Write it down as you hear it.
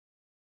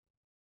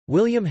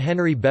William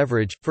Henry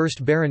Beveridge,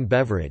 1st Baron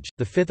Beveridge,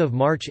 the 5th of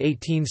March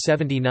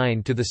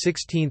 1879 to the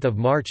 16th of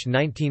March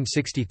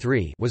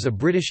 1963, was a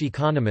British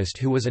economist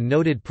who was a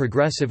noted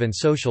progressive and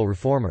social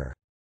reformer.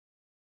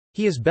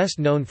 He is best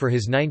known for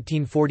his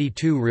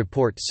 1942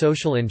 report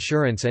Social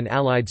Insurance and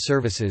Allied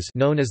Services,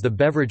 known as the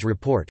Beveridge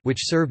Report, which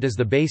served as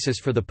the basis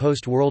for the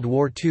post-World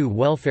War II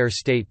welfare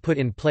state put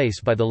in place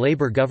by the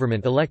Labour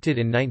government elected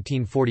in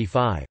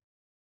 1945.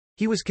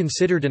 He was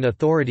considered an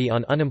authority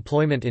on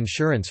unemployment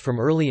insurance from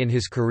early in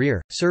his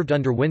career, served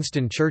under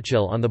Winston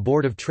Churchill on the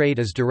Board of Trade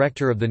as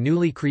director of the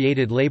newly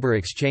created labour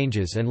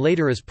exchanges and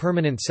later as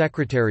permanent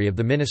secretary of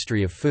the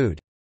Ministry of Food.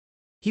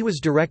 He was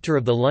director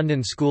of the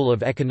London School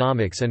of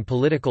Economics and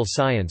Political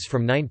Science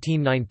from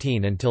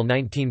 1919 until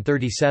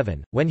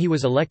 1937, when he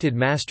was elected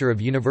Master of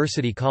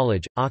University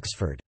College,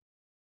 Oxford.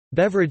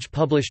 Beveridge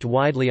published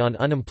widely on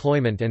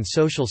unemployment and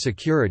social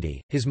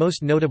security, his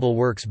most notable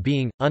works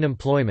being,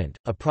 Unemployment,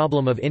 A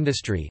Problem of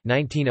Industry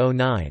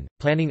 1909,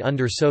 Planning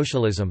Under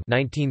Socialism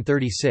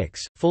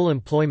 1936, Full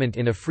Employment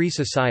in a Free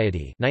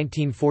Society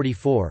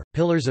 1944,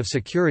 Pillars of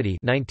Security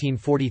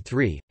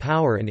 1943,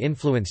 Power and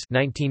Influence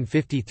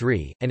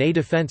 1953, and A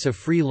Defense of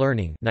Free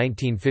Learning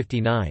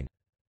 1959.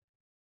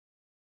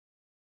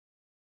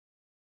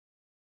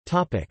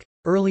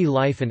 Early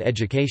life and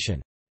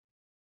education.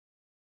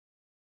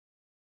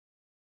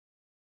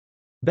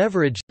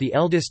 Beveridge, the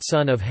eldest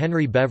son of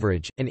Henry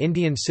Beveridge, an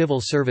Indian civil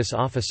service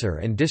officer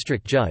and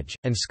district judge,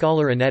 and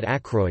scholar Annette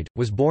Ackroyd,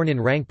 was born in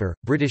Rangpur,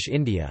 British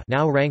India,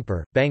 now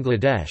Rangpur,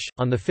 Bangladesh,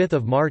 on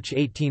 5 March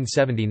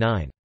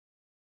 1879.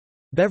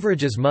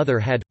 Beveridge's mother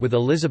had, with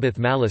Elizabeth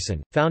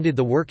Malleson, founded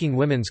the Working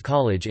Women's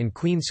College in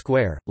Queen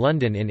Square,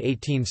 London in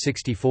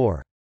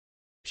 1864.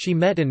 She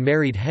met and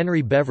married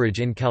Henry Beveridge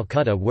in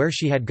Calcutta, where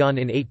she had gone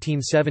in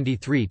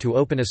 1873 to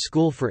open a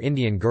school for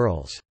Indian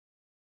girls.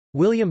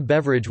 William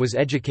Beveridge was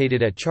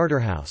educated at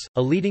Charterhouse,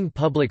 a leading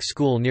public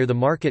school near the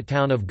market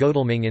town of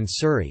Godalming in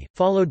Surrey,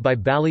 followed by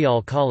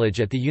Balliol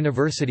College at the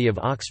University of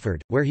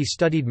Oxford, where he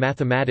studied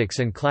mathematics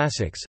and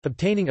classics,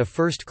 obtaining a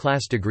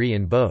first-class degree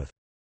in both.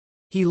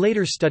 He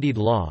later studied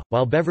law.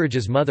 While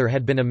Beveridge's mother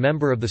had been a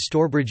member of the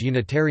Stourbridge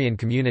Unitarian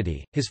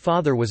community, his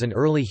father was an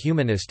early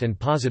humanist and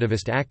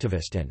positivist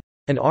activist and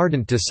an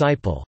ardent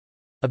disciple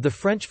of the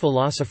French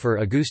philosopher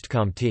Auguste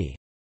Comte.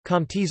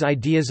 Comte's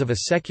ideas of a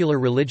secular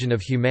religion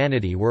of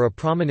humanity were a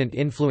prominent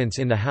influence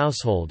in the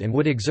household and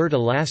would exert a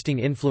lasting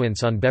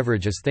influence on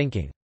Beveridge's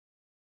thinking.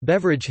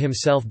 Beveridge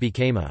himself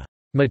became a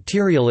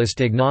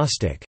materialist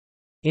agnostic,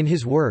 in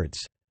his words.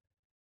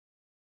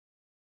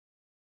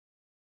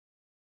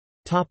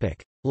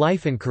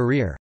 Life and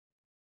career.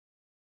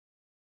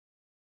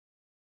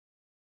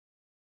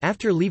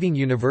 After leaving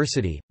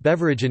university,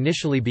 Beveridge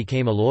initially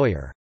became a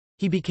lawyer.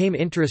 He became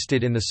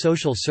interested in the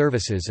social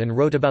services and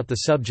wrote about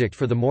the subject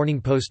for the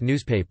Morning Post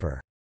newspaper.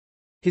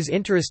 His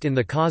interest in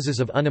the causes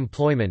of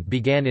unemployment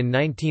began in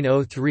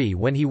 1903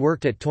 when he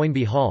worked at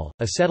Toynbee Hall,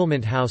 a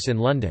settlement house in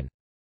London.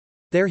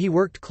 There he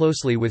worked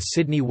closely with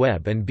Sidney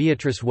Webb and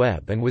Beatrice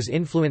Webb and was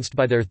influenced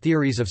by their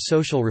theories of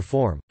social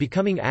reform,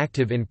 becoming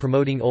active in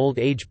promoting old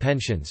age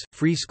pensions,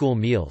 free school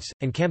meals,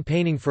 and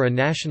campaigning for a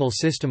national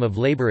system of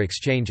labour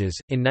exchanges.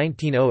 In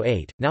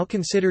 1908, now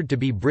considered to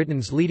be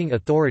Britain's leading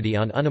authority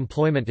on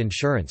unemployment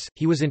insurance,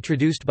 he was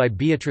introduced by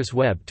Beatrice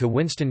Webb to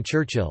Winston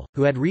Churchill,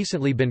 who had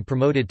recently been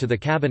promoted to the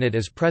cabinet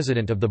as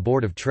President of the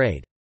Board of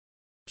Trade.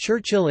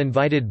 Churchill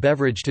invited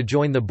Beveridge to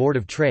join the Board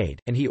of Trade,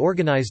 and he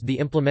organised the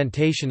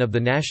implementation of the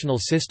national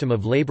system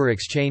of labour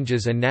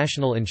exchanges and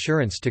national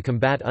insurance to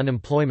combat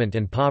unemployment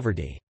and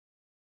poverty.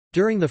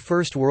 During the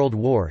First World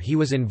War he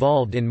was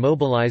involved in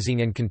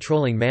mobilising and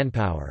controlling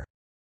manpower.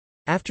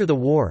 After the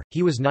war,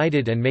 he was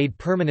knighted and made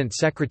permanent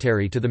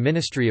secretary to the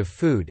Ministry of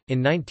Food.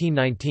 In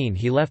 1919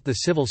 he left the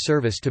civil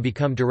service to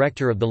become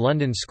director of the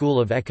London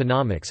School of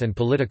Economics and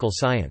Political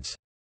Science.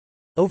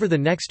 Over the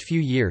next few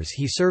years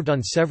he served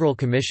on several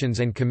commissions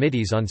and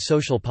committees on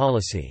social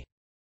policy.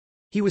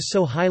 He was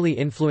so highly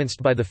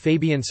influenced by the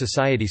Fabian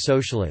Society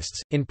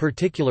socialists, in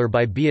particular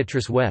by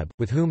Beatrice Webb,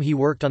 with whom he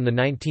worked on the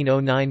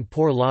 1909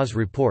 Poor Laws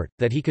Report,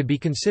 that he could be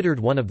considered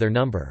one of their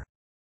number.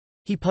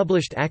 He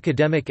published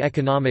academic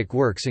economic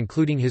works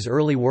including his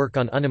early work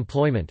on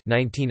unemployment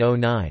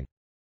 1909.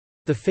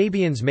 The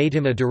Fabians made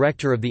him a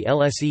director of the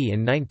LSE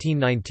in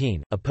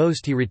 1919, a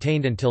post he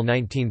retained until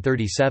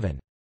 1937.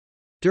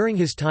 During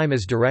his time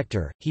as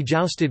director, he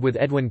jousted with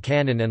Edwin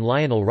Cannon and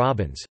Lionel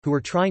Robbins, who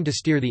were trying to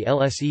steer the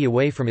LSE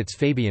away from its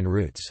Fabian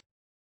roots.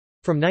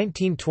 From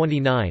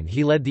 1929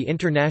 he led the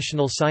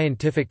International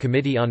Scientific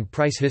Committee on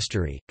Price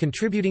History,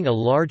 contributing a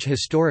large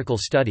historical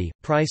study,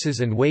 Prices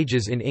and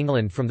Wages in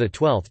England from the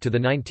 12th to the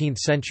 19th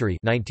century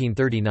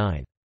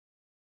 1939.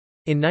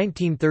 In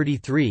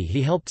 1933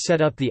 he helped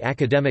set up the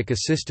Academic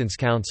Assistance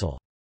Council.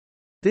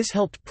 This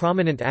helped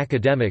prominent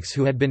academics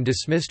who had been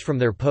dismissed from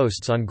their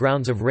posts on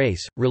grounds of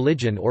race,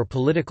 religion or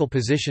political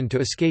position to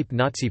escape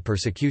Nazi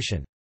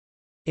persecution.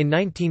 In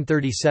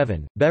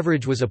 1937,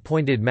 Beveridge was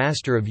appointed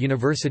Master of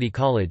University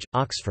College,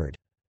 Oxford.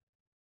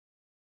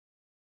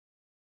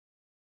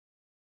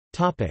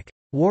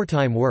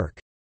 Wartime work.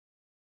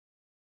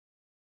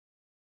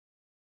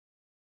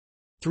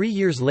 3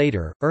 years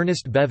later,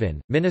 Ernest Bevin,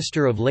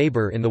 Minister of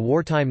Labour in the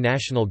wartime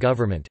national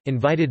government,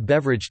 invited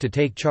Beveridge to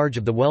take charge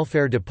of the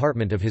welfare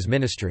department of his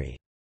ministry.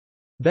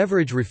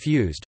 Beveridge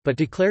refused, but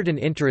declared an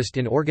interest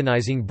in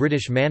organising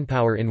British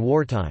manpower in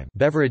wartime.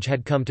 Beveridge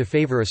had come to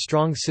favour a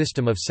strong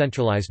system of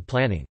centralised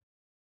planning.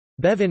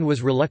 Bevin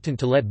was reluctant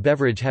to let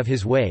Beveridge have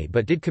his way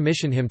but did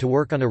commission him to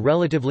work on a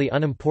relatively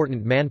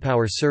unimportant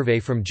manpower survey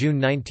from June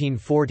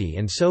 1940,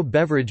 and so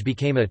Beveridge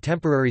became a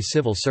temporary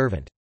civil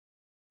servant.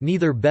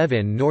 Neither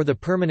Bevin nor the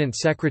permanent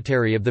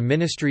secretary of the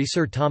ministry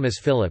Sir Thomas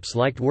Phillips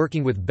liked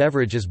working with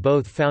Beveridge, as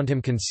both found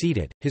him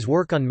conceited. His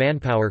work on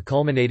manpower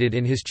culminated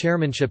in his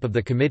chairmanship of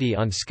the Committee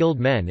on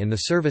Skilled Men in the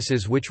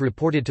Services, which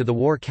reported to the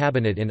War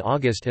Cabinet in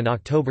August and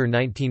October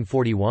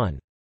 1941.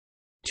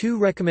 2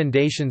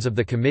 recommendations of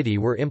the committee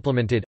were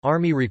implemented.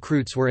 Army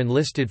recruits were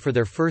enlisted for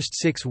their first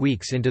 6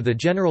 weeks into the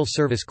General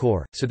Service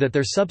Corps, so that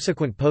their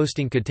subsequent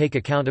posting could take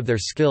account of their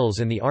skills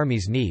and the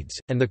Army's needs,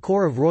 and the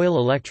Corps of Royal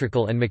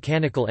Electrical and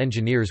Mechanical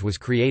Engineers was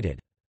created.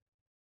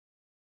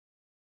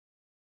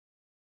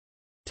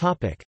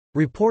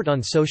 Report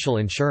on social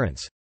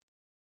insurance.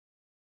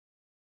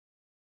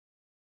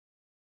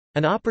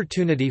 An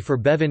opportunity for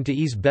Bevin to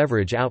ease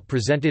Beveridge out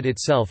presented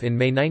itself in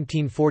May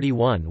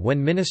 1941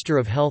 when Minister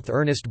of Health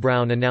Ernest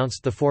Brown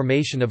announced the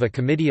formation of a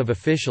committee of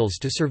officials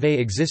to survey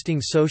existing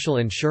social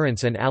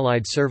insurance and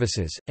allied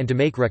services, and to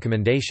make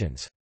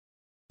recommendations.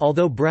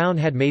 Although Brown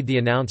had made the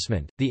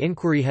announcement, the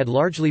inquiry had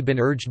largely been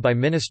urged by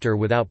Minister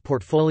without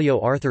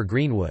portfolio Arthur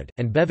Greenwood,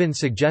 and Bevin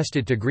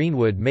suggested to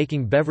Greenwood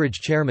making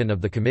Beveridge chairman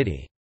of the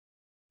committee.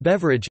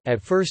 Beveridge,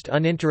 at first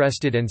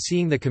uninterested and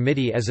seeing the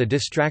committee as a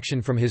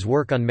distraction from his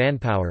work on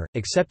manpower,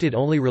 accepted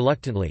only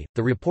reluctantly.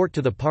 The report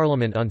to the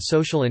Parliament on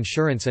Social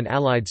Insurance and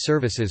Allied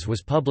Services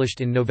was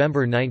published in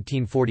November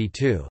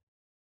 1942.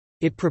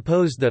 It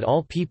proposed that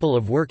all people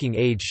of working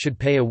age should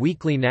pay a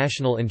weekly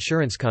national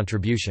insurance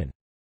contribution.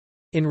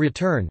 In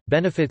return,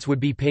 benefits would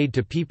be paid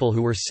to people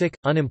who were sick,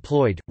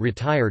 unemployed,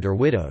 retired or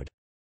widowed.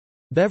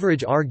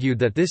 Beveridge argued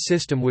that this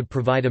system would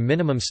provide a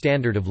minimum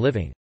standard of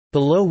living,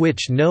 below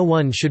which no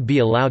one should be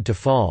allowed to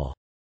fall.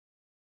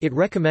 It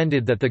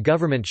recommended that the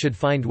government should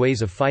find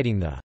ways of fighting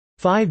the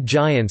 5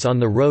 giants on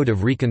the road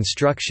of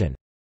reconstruction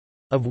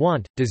of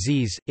want,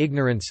 disease,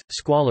 ignorance,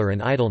 squalor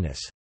and idleness.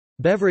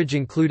 Beveridge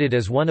included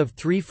as one of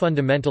 3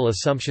 fundamental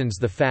assumptions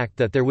the fact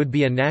that there would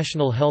be a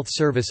national health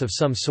service of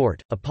some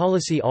sort, a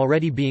policy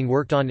already being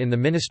worked on in the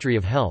Ministry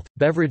of Health.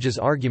 Beveridge's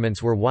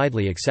arguments were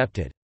widely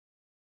accepted.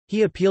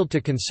 He appealed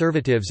to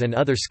conservatives and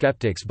other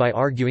skeptics by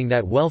arguing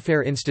that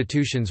welfare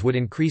institutions would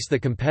increase the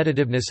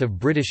competitiveness of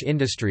British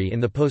industry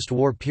in the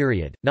post-war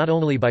period, not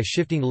only by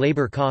shifting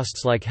labour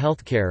costs like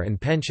healthcare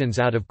and pensions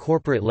out of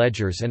corporate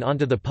ledgers and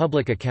onto the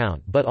public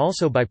account, but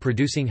also by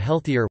producing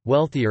healthier,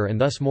 wealthier and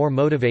thus more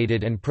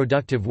motivated and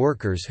productive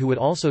workers who would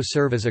also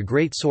serve as a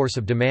great source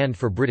of demand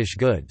for British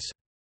goods.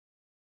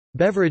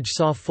 Beveridge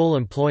saw full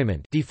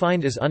employment,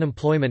 defined as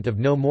unemployment of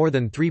no more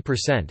than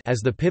 3%,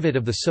 as the pivot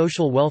of the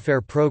social welfare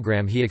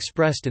program he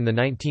expressed in the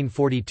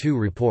 1942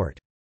 report.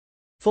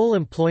 Full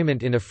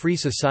employment in a free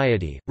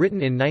society, written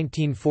in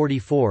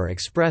 1944,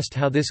 expressed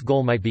how this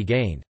goal might be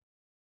gained.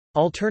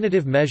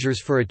 Alternative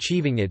measures for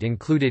achieving it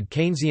included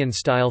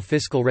Keynesian-style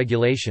fiscal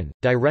regulation,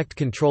 direct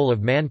control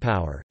of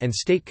manpower, and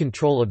state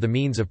control of the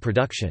means of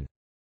production.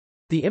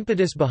 The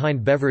impetus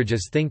behind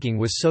Beveridge's thinking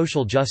was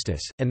social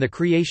justice, and the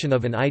creation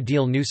of an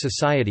ideal new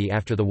society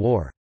after the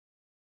war.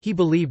 He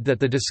believed that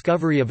the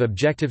discovery of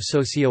objective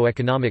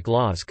socio-economic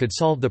laws could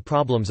solve the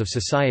problems of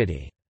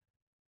society.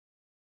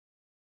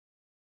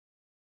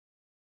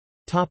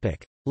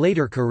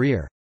 Later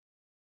career.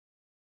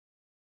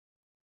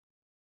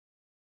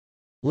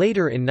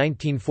 Later in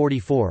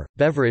 1944,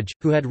 Beveridge,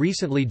 who had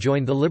recently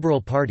joined the Liberal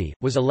Party,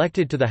 was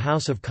elected to the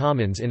House of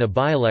Commons in a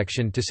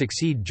by-election to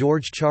succeed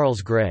George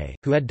Charles Grey,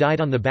 who had died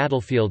on the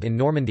battlefield in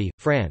Normandy,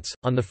 France,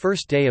 on the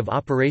first day of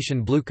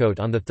Operation Bluecoat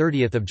on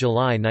 30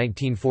 July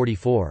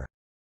 1944.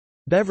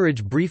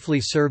 Beveridge briefly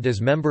served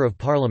as Member of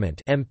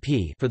Parliament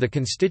 (MP) for the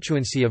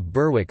constituency of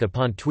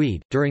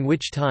Berwick-upon-Tweed, during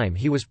which time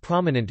he was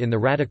prominent in the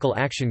Radical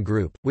Action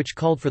Group, which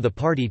called for the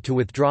party to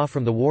withdraw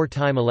from the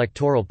wartime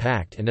electoral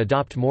pact and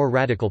adopt more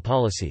radical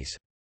policies.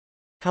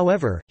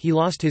 However, he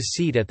lost his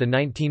seat at the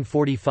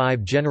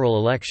 1945 general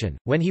election,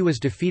 when he was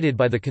defeated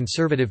by the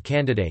Conservative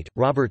candidate,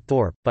 Robert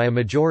Thorpe, by a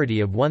majority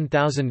of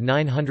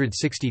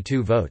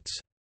 1,962 votes.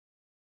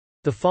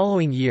 The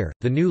following year,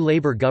 the new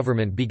Labour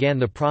government began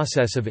the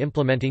process of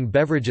implementing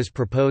Beveridge's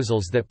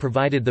proposals that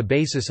provided the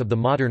basis of the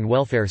modern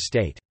welfare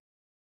state.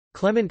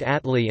 Clement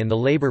Attlee and the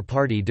Labour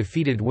Party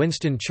defeated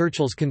Winston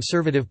Churchill's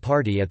Conservative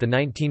Party at the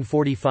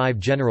 1945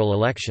 general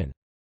election.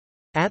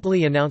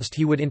 Attlee announced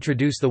he would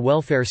introduce the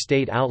welfare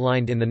state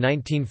outlined in the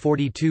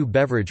 1942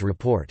 Beveridge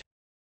Report.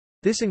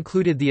 This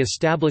included the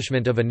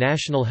establishment of a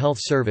national health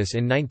service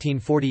in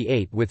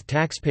 1948 with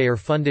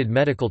taxpayer-funded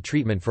medical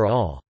treatment for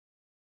all.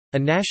 A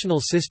national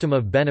system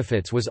of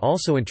benefits was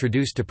also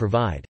introduced to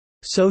provide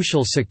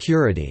social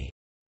security,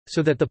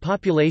 so that the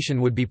population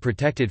would be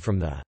protected from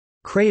the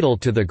cradle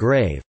to the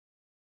grave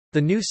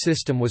The new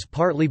system was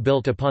partly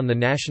built upon the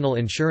national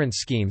insurance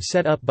scheme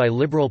set up by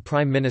Liberal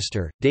Prime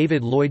Minister,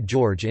 David Lloyd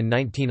George in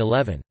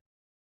 1911.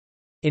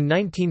 In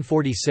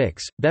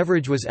 1946,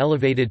 Beveridge was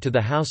elevated to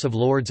the House of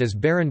Lords as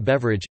Baron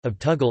Beveridge, of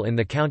Tuggle in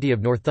the county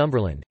of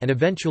Northumberland, and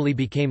eventually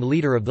became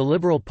leader of the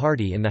Liberal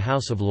Party in the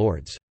House of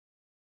Lords.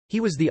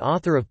 He was the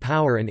author of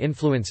Power and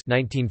Influence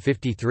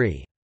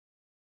 1953.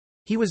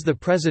 He was the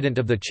president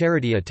of the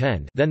charity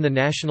Attend, then the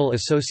National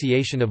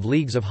Association of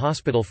Leagues of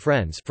Hospital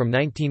Friends, from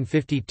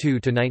 1952 to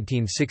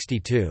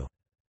 1962.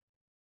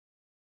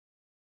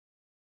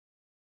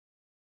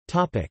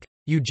 Topic: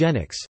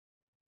 Eugenics.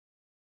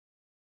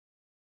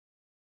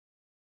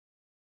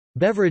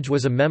 Beveridge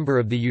was a member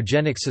of the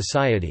Eugenics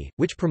Society,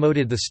 which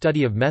promoted the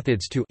study of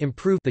methods to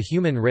improve the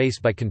human race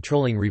by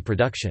controlling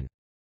reproduction.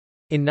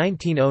 In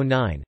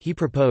 1909, he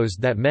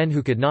proposed that men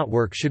who could not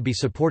work should be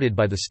supported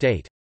by the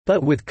state,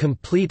 but with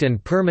complete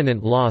and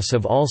permanent loss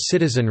of all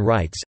citizen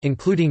rights,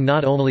 including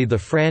not only the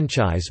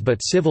franchise but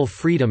civil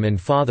freedom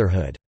and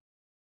fatherhood.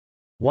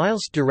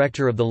 Whilst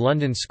director of the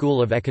London School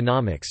of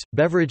Economics,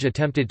 Beveridge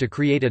attempted to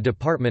create a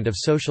department of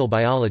social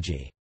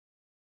biology.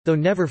 Though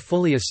never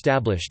fully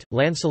established,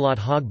 Lancelot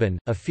Hogben,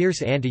 a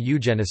fierce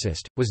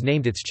anti-eugenicist, was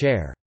named its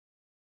chair.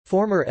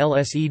 Former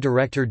LSE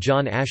director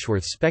John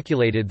Ashworth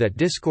speculated that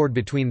discord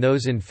between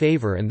those in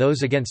favour and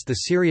those against the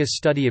serious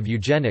study of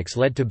eugenics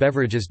led to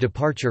Beveridge's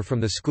departure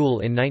from the school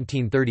in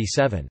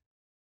 1937.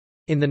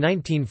 In the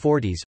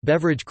 1940s,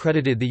 Beveridge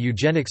credited the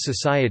Eugenics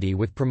Society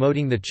with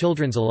promoting the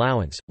Children's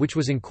Allowance, which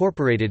was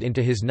incorporated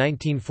into his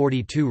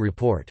 1942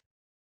 report.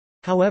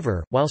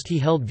 However, whilst he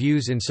held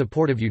views in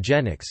support of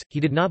eugenics, he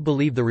did not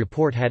believe the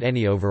report had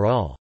any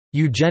overall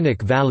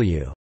eugenic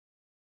value.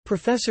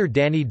 Professor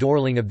Danny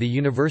Dorling of the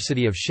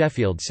University of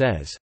Sheffield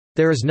says,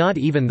 "There is not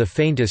even the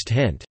faintest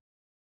hint"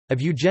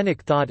 of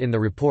eugenic thought in the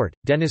report.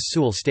 Dennis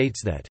Sewell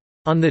states that,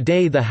 "On the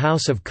day the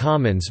House of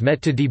Commons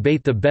met to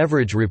debate the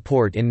Beveridge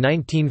report in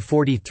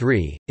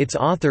 1943, its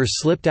author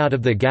slipped out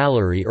of the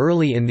gallery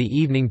early in the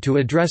evening to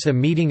address a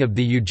meeting of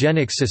the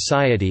Eugenics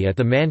Society at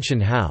the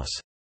Mansion House.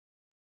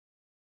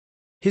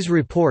 His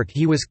report,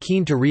 he was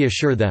keen to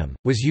reassure them,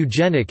 was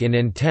eugenic in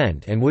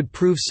intent and would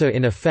prove so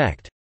in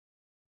effect.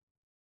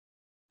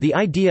 The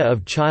idea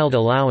of child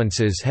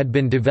allowances had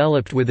been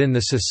developed within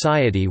the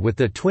society with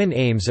the twin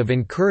aims of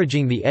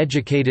encouraging the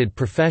educated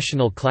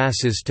professional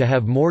classes to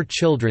have more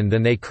children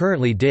than they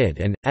currently did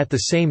and, at the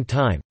same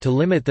time, to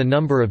limit the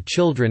number of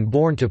children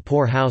born to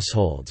poor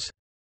households.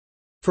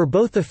 For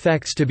both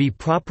effects to be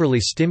properly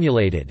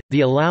stimulated,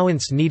 the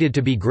allowance needed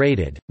to be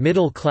graded,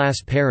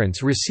 middle-class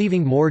parents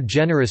receiving more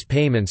generous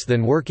payments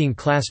than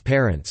working-class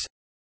parents.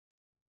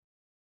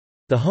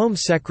 The Home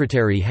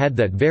Secretary had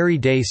that very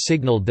day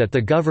signalled that the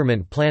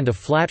government planned a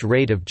flat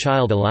rate of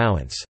child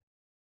allowance.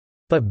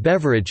 But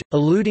Beveridge,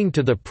 alluding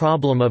to the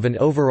problem of an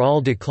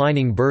overall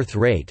declining birth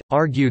rate,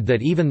 argued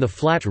that even the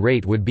flat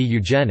rate would be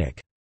eugenic.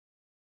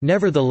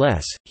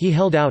 Nevertheless, he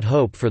held out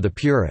hope for the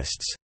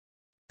purists.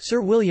 Sir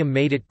William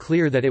made it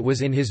clear that it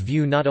was in his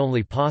view not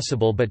only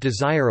possible but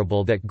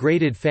desirable that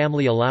graded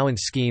family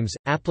allowance schemes,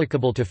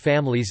 applicable to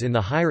families in the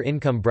higher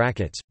income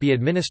brackets, be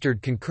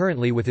administered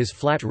concurrently with his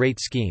flat rate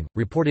scheme,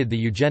 reported the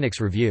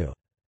Eugenics Review.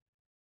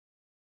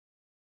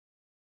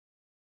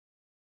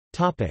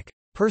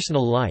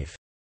 Personal life.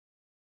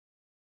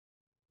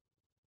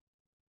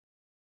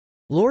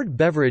 Lord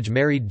Beveridge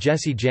married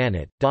Jessie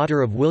Janet,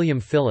 daughter of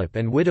William Philip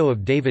and widow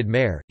of David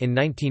Mair, in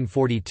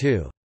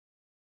 1942.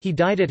 He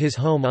died at his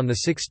home on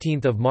 16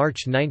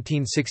 March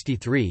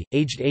 1963,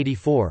 aged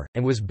 84,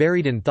 and was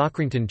buried in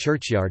Thockerington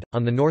Churchyard,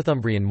 on the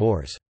Northumbrian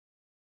moors.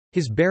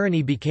 His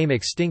barony became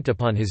extinct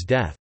upon his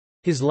death.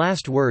 His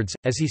last words,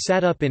 as he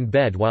sat up in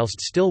bed whilst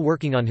still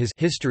working on his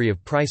History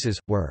of Prices,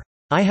 were,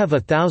 "I have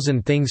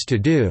 1,000 things to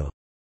do."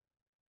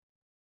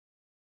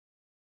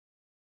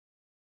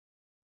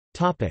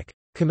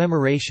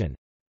 Commemoration.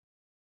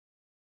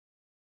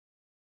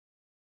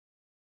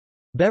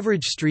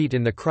 Beveridge Street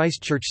in the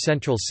Christchurch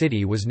Central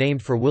City was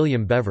named for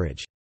William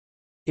Beveridge.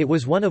 It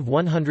was one of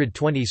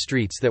 120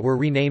 streets that were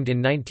renamed in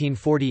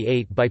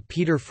 1948 by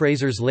Peter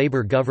Fraser's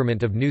Labour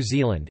Government of New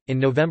Zealand. In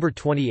November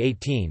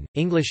 2018,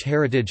 English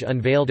Heritage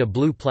unveiled a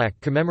blue plaque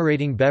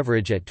commemorating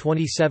Beveridge at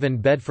 27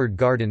 Bedford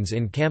Gardens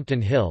in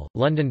Campden Hill,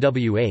 London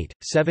W8,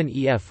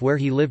 7EF, where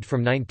he lived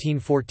from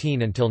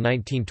 1914 until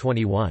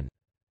 1921.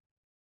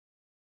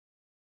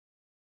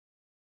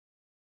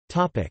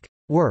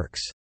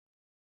 Works.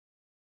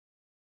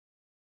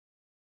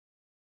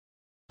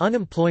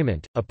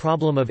 Unemployment, A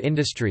Problem of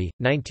Industry,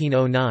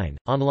 1909,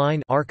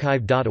 online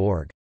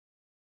archive.org.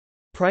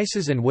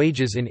 Prices and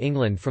Wages in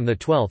England from the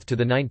 12th to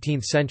the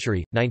 19th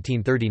century,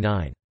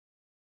 1939.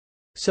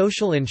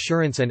 Social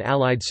Insurance and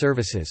Allied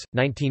Services,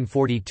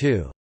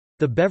 1942.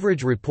 The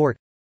Beveridge Report.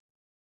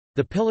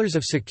 The Pillars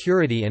of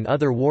Security and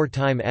Other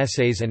Wartime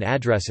Essays and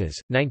Addresses,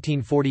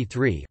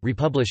 1943,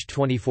 republished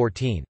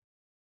 2014.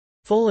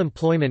 Full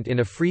Employment in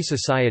a Free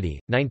Society,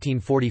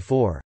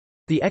 1944.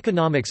 The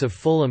Economics of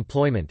Full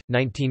Employment,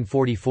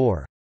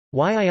 1944.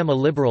 Why I Am a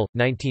Liberal,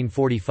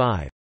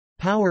 1945.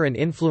 Power and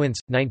Influence,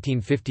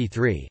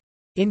 1953.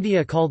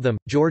 India called them,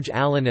 George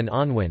Allen and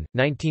Unwin,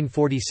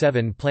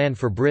 1947 Plan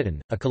for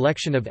Britain, a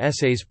collection of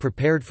essays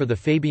prepared for the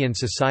Fabian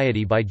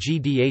Society by G.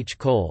 D. H.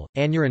 Cole,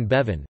 Aneurin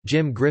Bevan,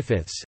 Jim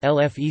Griffiths, L.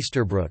 F.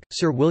 Easterbrook,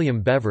 Sir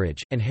William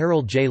Beveridge, and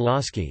Harold J.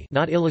 Losky,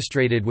 not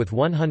illustrated, with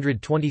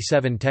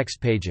 127 text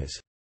pages.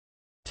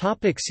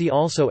 See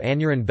also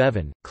Aneurin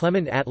Bevan,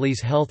 Clement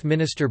Attlee's Health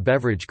Minister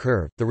Beveridge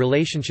curve, the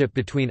relationship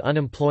between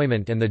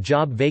unemployment and the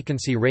job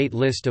vacancy rate,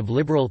 list of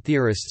liberal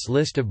theorists,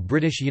 list of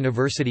British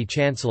university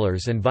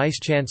chancellors and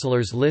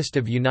vice-chancellors, list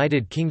of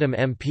United Kingdom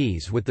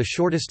MPs with the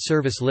shortest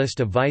service, list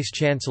of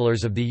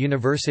vice-chancellors of the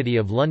University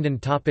of London.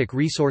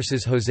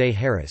 Resources: Jose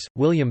Harris,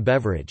 William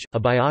Beveridge, A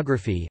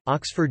Biography,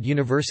 Oxford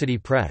University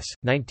Press,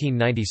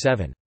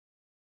 1997.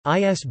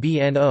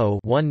 ISBN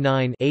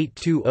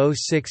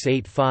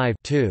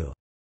 0-19-820685-2.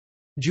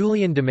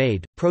 Julien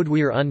Demade,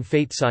 Produire un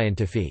fait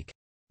scientifique.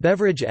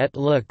 Beveridge et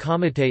le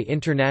Comité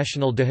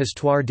international de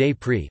histoire des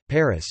prix,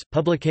 Paris,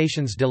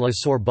 Publications de la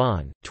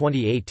Sorbonne,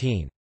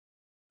 2018.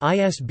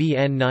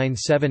 ISBN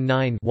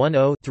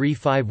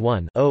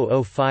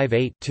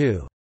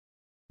 979-10-351-0058-2.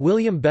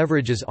 William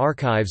Beveridge's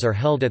archives are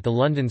held at the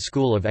London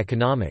School of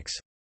Economics.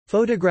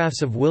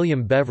 Photographs of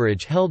William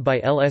Beveridge held by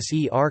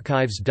LSE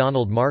Archives.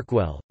 Donald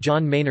Markwell,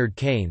 John Maynard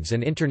Keynes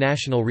and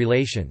International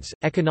Relations,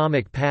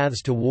 Economic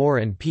Paths to War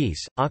and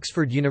Peace,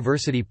 Oxford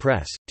University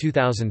Press,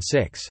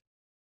 2006.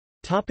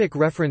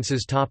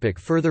 References.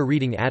 Further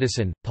reading: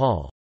 Addison,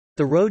 Paul.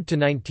 The Road to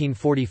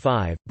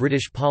 1945,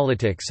 British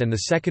Politics and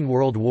the Second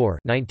World War,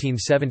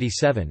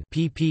 1977,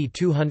 pp.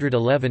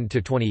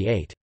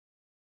 211–28.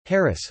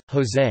 Harris,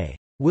 Jose.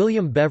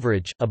 William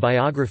Beveridge, A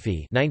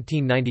Biography,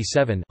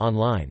 1997,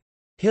 online.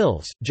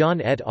 Hills, John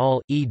et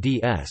al.,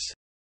 eds.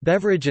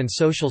 Beveridge and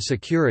Social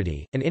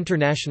Security, An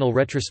International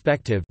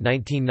Retrospective,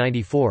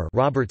 1994.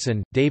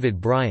 Robertson,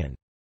 David Bryan.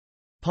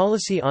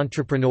 Policy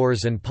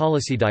Entrepreneurs and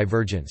Policy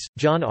Divergence,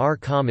 John R.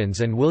 Commons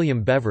and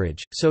William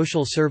Beveridge,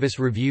 Social Service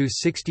Reviews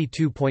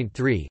 62.3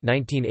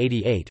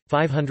 1988,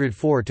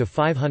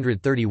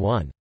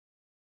 504–531.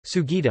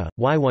 Sugita,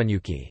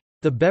 Iwanyuki.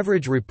 The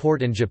Beveridge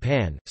Report in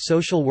Japan,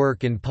 Social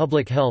Work in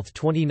Public Health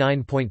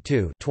 29.2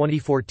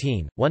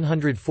 2014,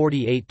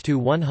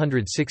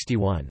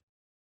 148–161.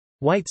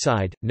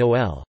 Whiteside,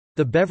 Noel.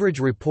 The Beveridge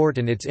Report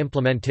and Its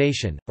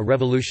Implementation, A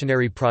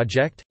Revolutionary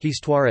Project?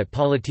 Histoire et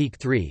Politique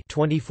 3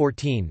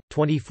 2014,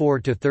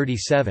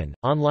 24–37,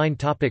 online.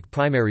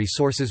 Primary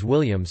sources: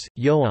 Williams,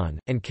 Johann,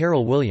 and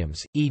Carol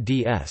Williams,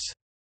 eds.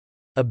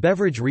 A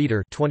Beveridge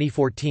Reader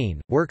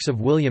 2014, Works of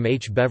William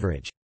H.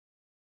 Beveridge.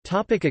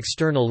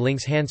 External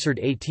links: Hansard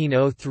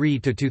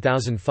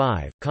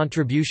 1803–2005,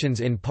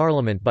 Contributions in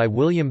Parliament by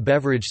William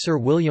Beveridge, Sir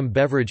William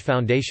Beveridge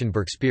Foundation,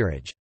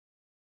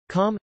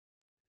 Berkspearage.com.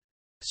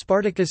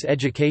 Spartacus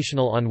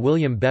Educational on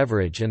William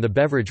Beveridge and the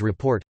Beveridge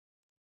Report.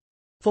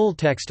 Full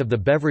text of the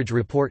Beveridge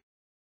Report.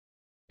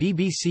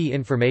 BBC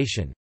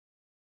Information.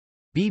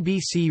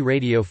 BBC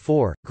Radio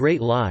 4,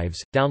 Great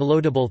Lives,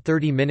 downloadable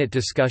 30-minute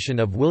discussion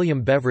of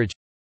William Beveridge.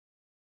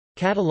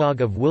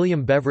 Catalogue of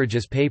William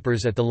Beveridge's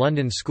papers at the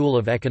London School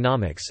of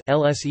Economics,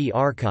 LSE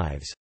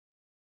Archives.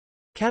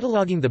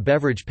 Cataloguing the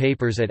Beveridge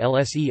papers at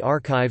LSE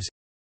Archives.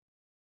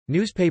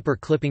 Newspaper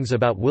clippings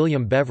about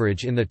William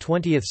Beveridge in the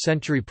 20th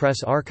Century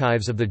Press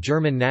Archives of the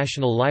German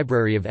National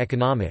Library of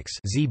Economics,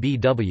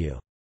 ZBW.